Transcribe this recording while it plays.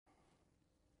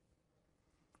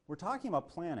we're talking about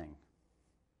planning.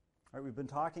 Right, we've been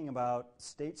talking about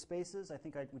state spaces. I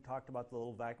think we talked about the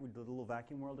little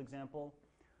vacuum world example,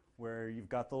 where you've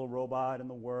got the little robot in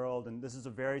the world, and this is a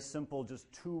very simple, just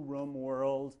two-room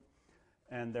world,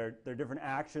 and there are different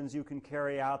actions you can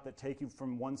carry out that take you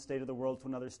from one state of the world to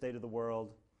another state of the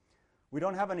world. We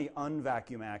don't have any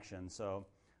unvacuum action, so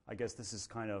I guess this is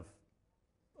kind of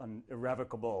an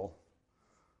irrevocable,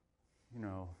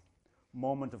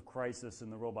 moment of crisis in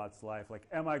the robot's life. Like,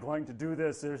 am I going to do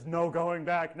this? There's no going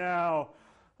back now.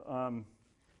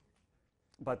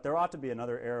 But there ought to be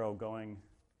another arrow going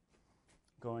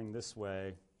this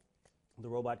way. The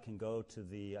robot can go to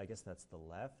the, I guess that's the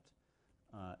left,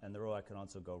 and the robot can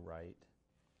also go right.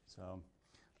 So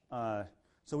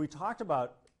we talked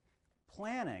about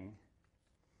planning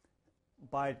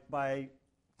by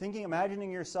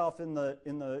imagining yourself in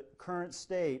the current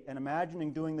state and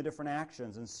imagining doing the different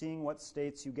actions and seeing what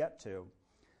states you get to,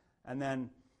 and then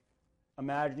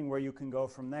imagining where you can go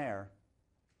from there.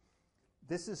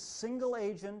 This is single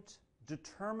agent,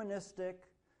 deterministic,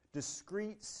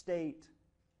 discrete state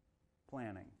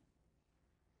planning.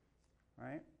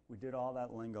 Right? We did all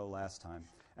that lingo last time.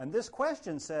 And this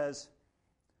question says,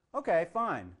 okay,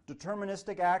 fine,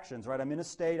 deterministic actions, right? I'm in a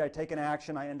state, I take an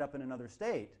action, I end up in another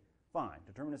state. Fine,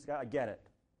 deterministic, I get it.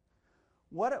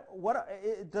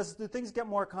 Do things get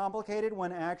more complicated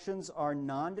when actions are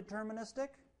non-deterministic?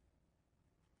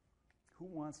 Who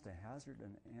wants to hazard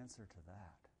an answer to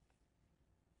that?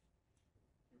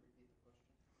 Can you repeat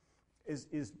the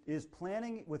question? Is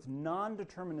planning with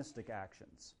non-deterministic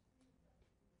actions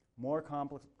more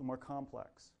complex?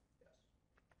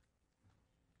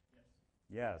 Yes.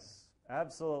 Yes. Yes,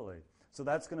 absolutely. So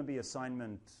that's going to be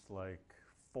assignment like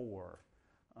 4.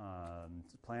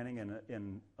 Planning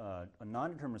in a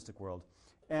non-deterministic world.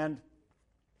 And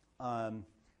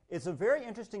it's a very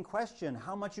interesting question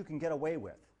how much you can get away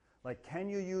with. Like, can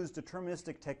you use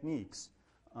deterministic techniques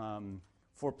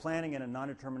for planning in a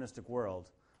non-deterministic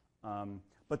world?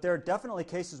 But there are definitely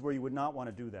cases where you would not want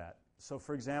to do that. So,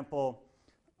 for example,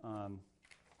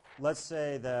 let's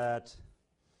say that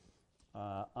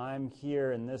I'm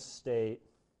here in this state,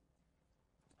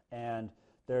 and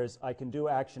I can do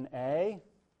action A,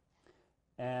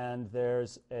 and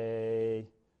there's a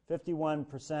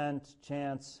 51%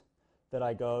 chance that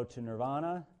I go to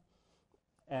nirvana,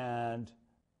 and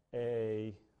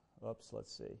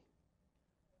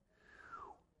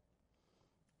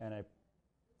and a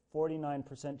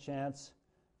 49% chance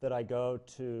that I go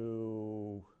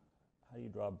to, how do you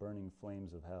draw burning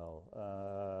flames of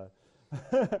hell?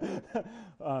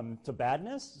 To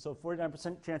badness, so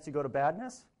 49% chance you go to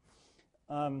badness.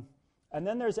 And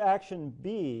then there's action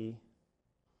B,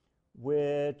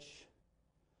 which,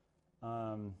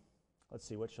 let's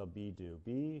see, what shall B do?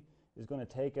 B is going to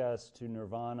take us to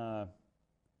nirvana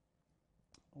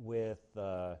with,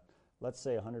 let's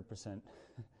say, 100%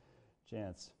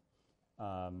 chance.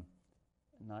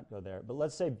 Not go there. But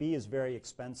let's say B is very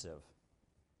expensive.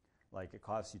 Like, it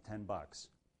costs you $10.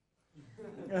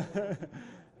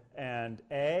 And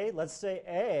A, let's say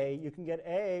A, you can get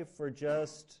A for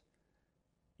just,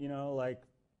 like,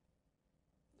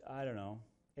 I don't know,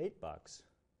 $8,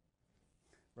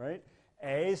 right?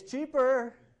 A is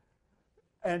cheaper,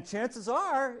 and chances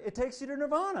are it takes you to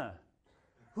nirvana.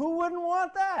 Who wouldn't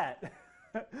want that?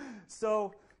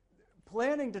 So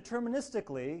planning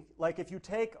deterministically, like if you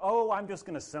take, I'm just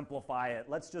going to simplify it.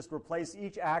 Let's just replace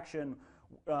each action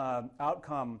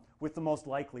outcome with the most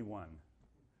likely one,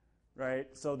 right?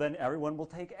 So then everyone will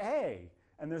take A,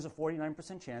 and there's a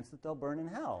 49% chance that they'll burn in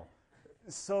hell.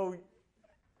 So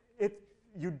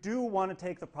you do want to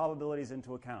take the probabilities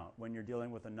into account when you're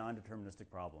dealing with a non-deterministic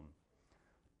problem.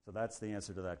 So that's the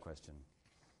answer to that question.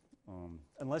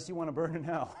 Unless you want to burn in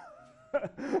hell,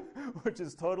 which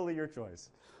is totally your choice.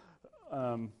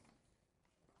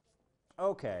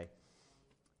 Okay.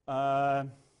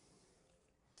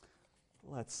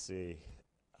 Let's see.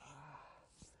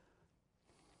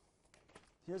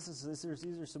 These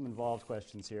are some involved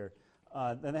questions here.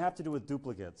 Then they have to do with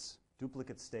duplicates,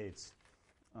 duplicate states.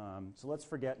 So let's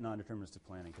forget non-deterministic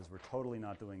planning because we're totally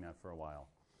not doing that for a while.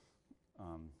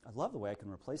 I love the way I can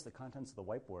replace the contents of the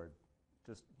whiteboard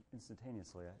just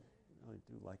instantaneously. I really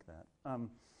do like that.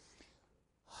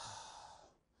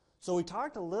 So we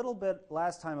talked a little bit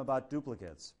last time about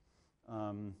duplicates.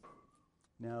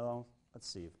 Now, let's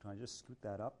see. Can I just scoot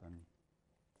that up?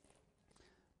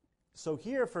 So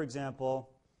here, for example,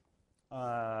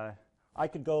 I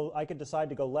could decide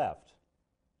to go left,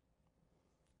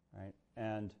 right?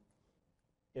 And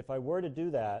if I were to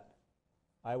do that,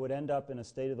 I would end up in a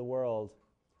state of the world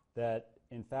that,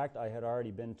 in fact, I had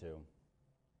already been to.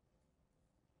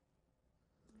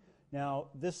 Now,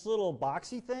 this little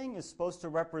boxy thing is supposed to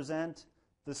represent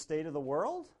the state of the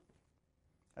world.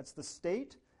 That's the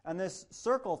state. And this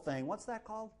circle thing, what's that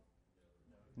called?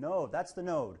 Node. That's the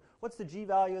node. What's the G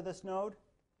value of this node?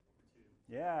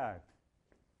 2. Yeah.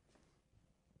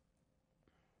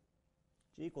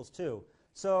 G equals 2.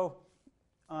 So,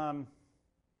 of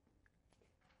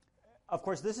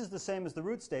course, this is the same as the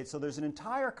root state. So there's an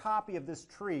entire copy of this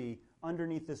tree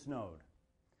underneath this node.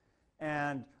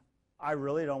 And I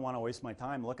really don't want to waste my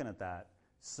time looking at that.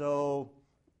 So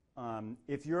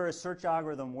if you're a search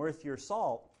algorithm worth your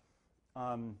salt,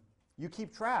 you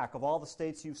keep track of all the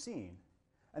states you've seen.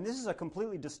 And this is a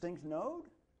completely distinct node,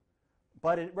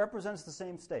 but it represents the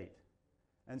same state.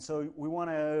 And so we want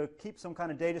to keep some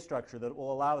kind of data structure that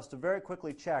will allow us to very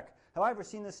quickly check, have I ever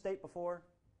seen this state before?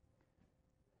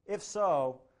 If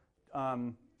so,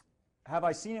 have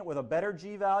I seen it with a better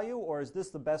G value, or is this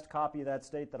the best copy of that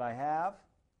state that I have?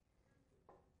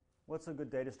 What's a good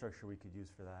data structure we could use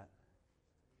for that?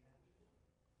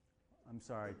 I'm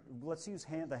sorry. Let's use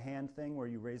the hand thing where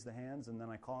you raise the hands and then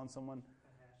I call on someone. A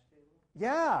hash table?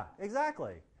 Yeah,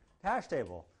 exactly. Hash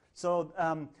table. So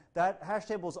that hash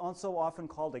table is also often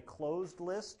called a closed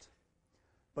list.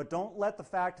 But don't let the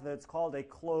fact that it's called a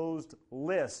closed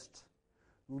list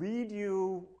lead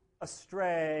you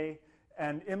astray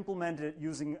and implement it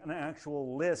using an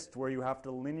actual list where you have to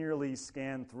linearly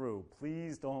scan through.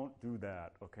 Please don't do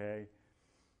that, okay?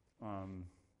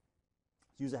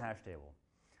 Use a hash table.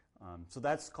 So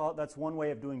that's one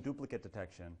way of doing duplicate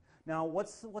detection. Now,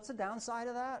 what's the downside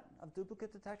of that, of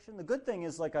duplicate detection? The good thing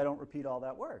is, like, I don't repeat all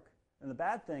that work. And the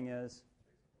bad thing is,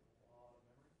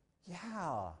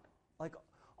 yeah, like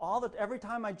every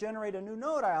time I generate a new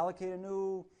node, I allocate a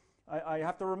new, I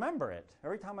have to remember it.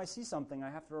 Every time I see something, I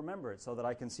have to remember it so that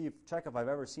I can check if I've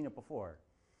ever seen it before.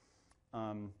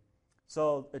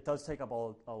 So it does take up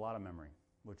a lot of memory,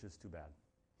 which is too bad.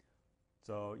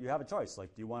 So you have a choice.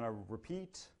 Like, do you want to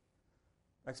repeat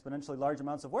exponentially large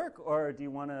amounts of work, or do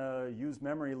you want to use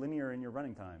memory linear in your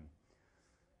running time?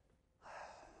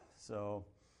 So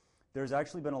there's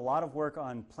actually been a lot of work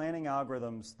on planning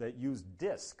algorithms that use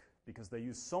disk because they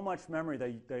use so much memory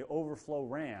they overflow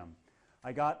RAM.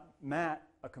 I got Matt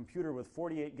a computer with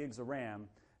 48 gigs of RAM,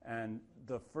 and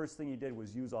the first thing he did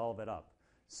was use all of it up.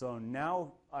 So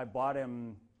now I bought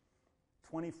him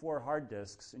 24 hard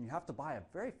disks, and you have to buy a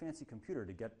very fancy computer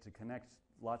to get to connect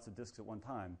lots of disks at one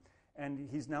time. And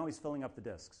he's filling up the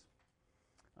disks,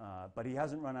 but he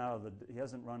hasn't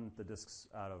run the disks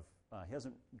out of. He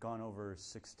hasn't gone over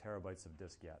 6 terabytes of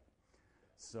disk yet.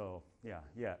 So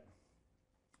yeah.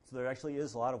 So there actually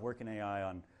is a lot of work in AI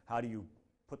on how do you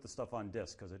put the stuff on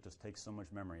disk because it just takes so much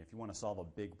memory if you want to solve a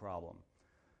big problem.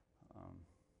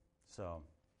 So,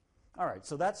 all right.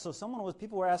 So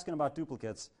people were asking about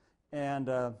duplicates,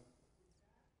 and.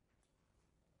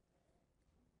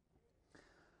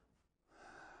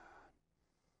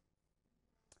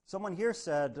 Someone here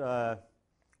said,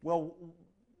 well,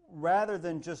 rather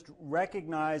than just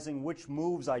recognizing which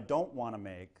moves I don't want to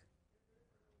make,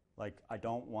 like I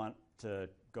don't want to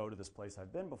go to this place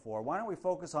I've been before, why don't we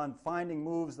focus on finding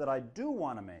moves that I do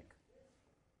want to make?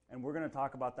 And we're going to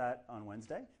talk about that on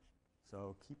Wednesday,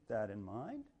 so keep that in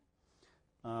mind.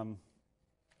 And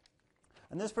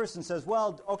this person says,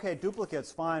 well, okay,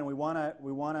 duplicates, fine. We want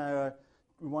to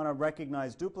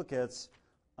recognize duplicates.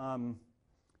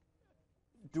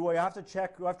 Do I have to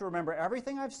check? Do I have to remember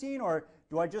everything I've seen, or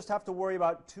do I just have to worry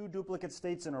about 2 duplicate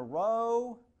states in a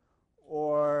row,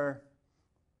 or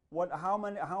what?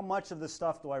 How much of this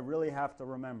stuff do I really have to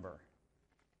remember?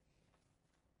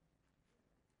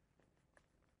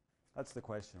 That's the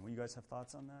question. Will you guys have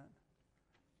thoughts on that?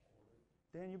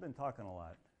 Dan, you've been talking a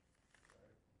lot.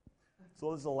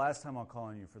 So this is the last time I'll call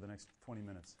on you for the next 20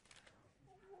 minutes.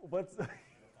 What's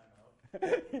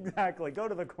exactly. Go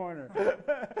to the corner.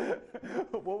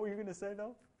 What were you going to say,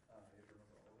 though?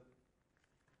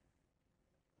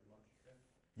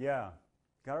 Yeah.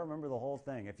 Got to remember the whole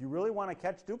thing. If you really want to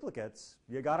catch duplicates,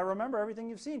 you got to remember everything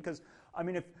you've seen. Because, I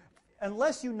mean,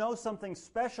 unless you know something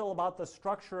special about the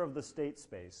structure of the state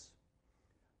space,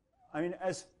 I mean,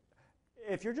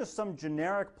 if you're just some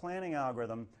generic planning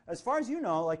algorithm, as far as you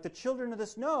know, like the children of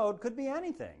this node could be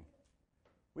anything.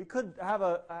 We could have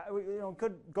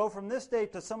could go from this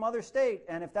state to some other state,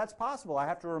 and if that's possible, I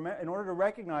have to remember, in order to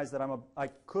recognize that if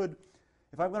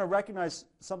I'm going to recognize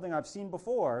something I've seen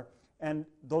before, and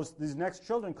these next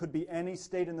children could be any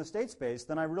state in the state space,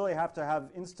 then I really have to have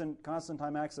constant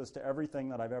time access to everything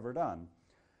that I've ever done.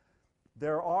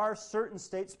 There are certain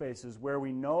state spaces where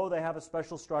we know they have a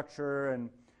special structure, and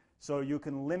so you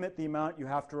can limit the amount you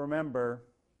have to remember,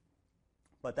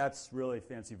 but that's really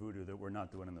fancy voodoo that we're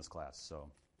not doing in this class. So.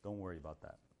 Don't worry about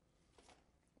that.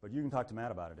 But you can talk to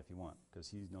Matt about it if you want, because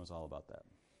he knows all about that.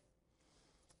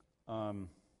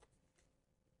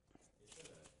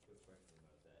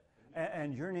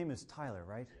 And your name is Tyler,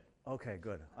 right? Yeah. Okay,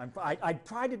 good. I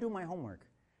tried to do my homework.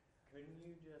 Couldn't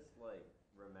you just like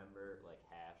remember like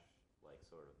hash like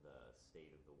sort of the state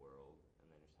of the world,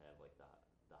 and then just have like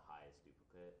the highest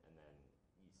duplicate, and then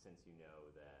since you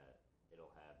know that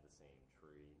it'll have the same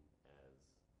tree as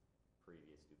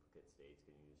previous duplicate states,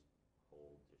 can you just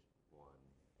hold just one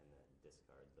and then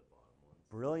discard the bottom ones?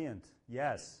 Brilliant.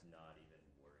 Yes. And not even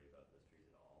worry about those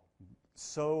trees at all.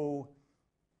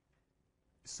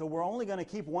 So we're only going to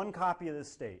keep one copy of this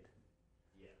state.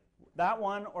 Yeah. That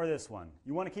one or this one.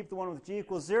 You want to keep the one with g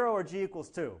equals 0 or g equals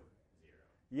 2? 0.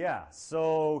 Yeah.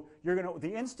 So you're going to,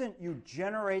 the instant you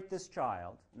generate this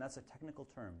child, and that's a technical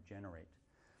term, generate.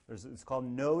 It's called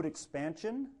node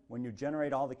expansion when you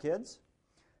generate all the kids.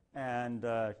 And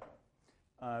the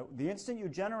instant you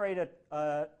generate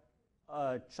a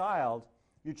child,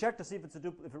 you check to see if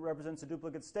it represents a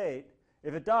duplicate state.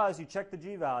 If it does, you check the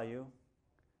g value.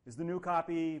 Is the new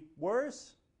copy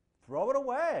worse? Throw it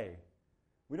away.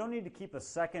 We don't need to keep a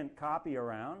second copy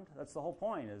around. That's the whole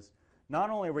point, is not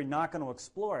only are we not going to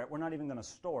explore it, we're not even going to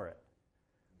store it.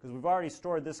 Because we've already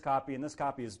stored this copy, and this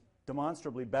copy is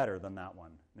demonstrably better than that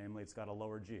one. Namely, it's got a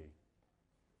lower g.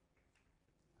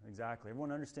 Exactly.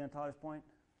 Everyone understand Tyler's point?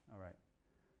 All right.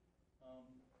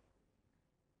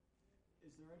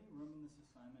 Is there any room in this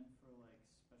assignment for like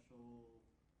special rules?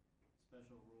 I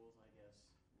guess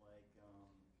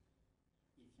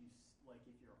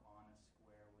if you're on a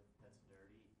square that's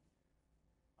dirty,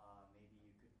 maybe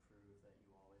you could prove that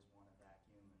you always want a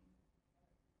vacuum,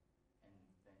 and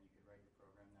then you could write the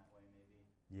program that way, maybe.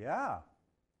 Yeah,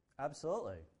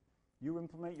 absolutely. You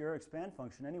implement your expand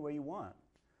function any way you want.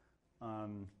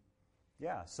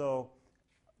 Yeah, so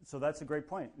that's a great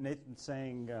point. Nathan's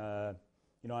saying,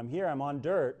 I'm here, I'm on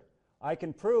dirt. I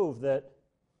can prove that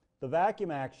the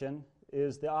vacuum action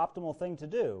is the optimal thing to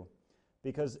do,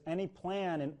 because any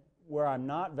plan where I'm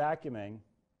not vacuuming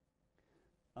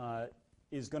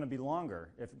is going to be longer.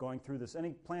 If going through this,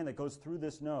 any plan that goes through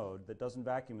this node that doesn't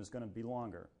vacuum is going to be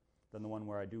longer than the one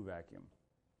where I do vacuum.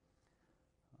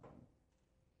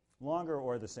 Longer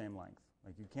or the same length.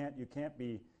 Like you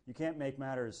can't make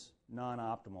matters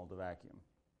non-optimal to vacuum.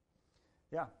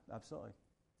 Yeah, absolutely.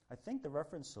 I think the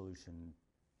reference solution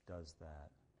does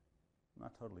that. I'm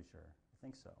not totally sure. I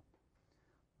think so.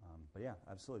 But yeah,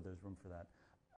 absolutely, there's room for that.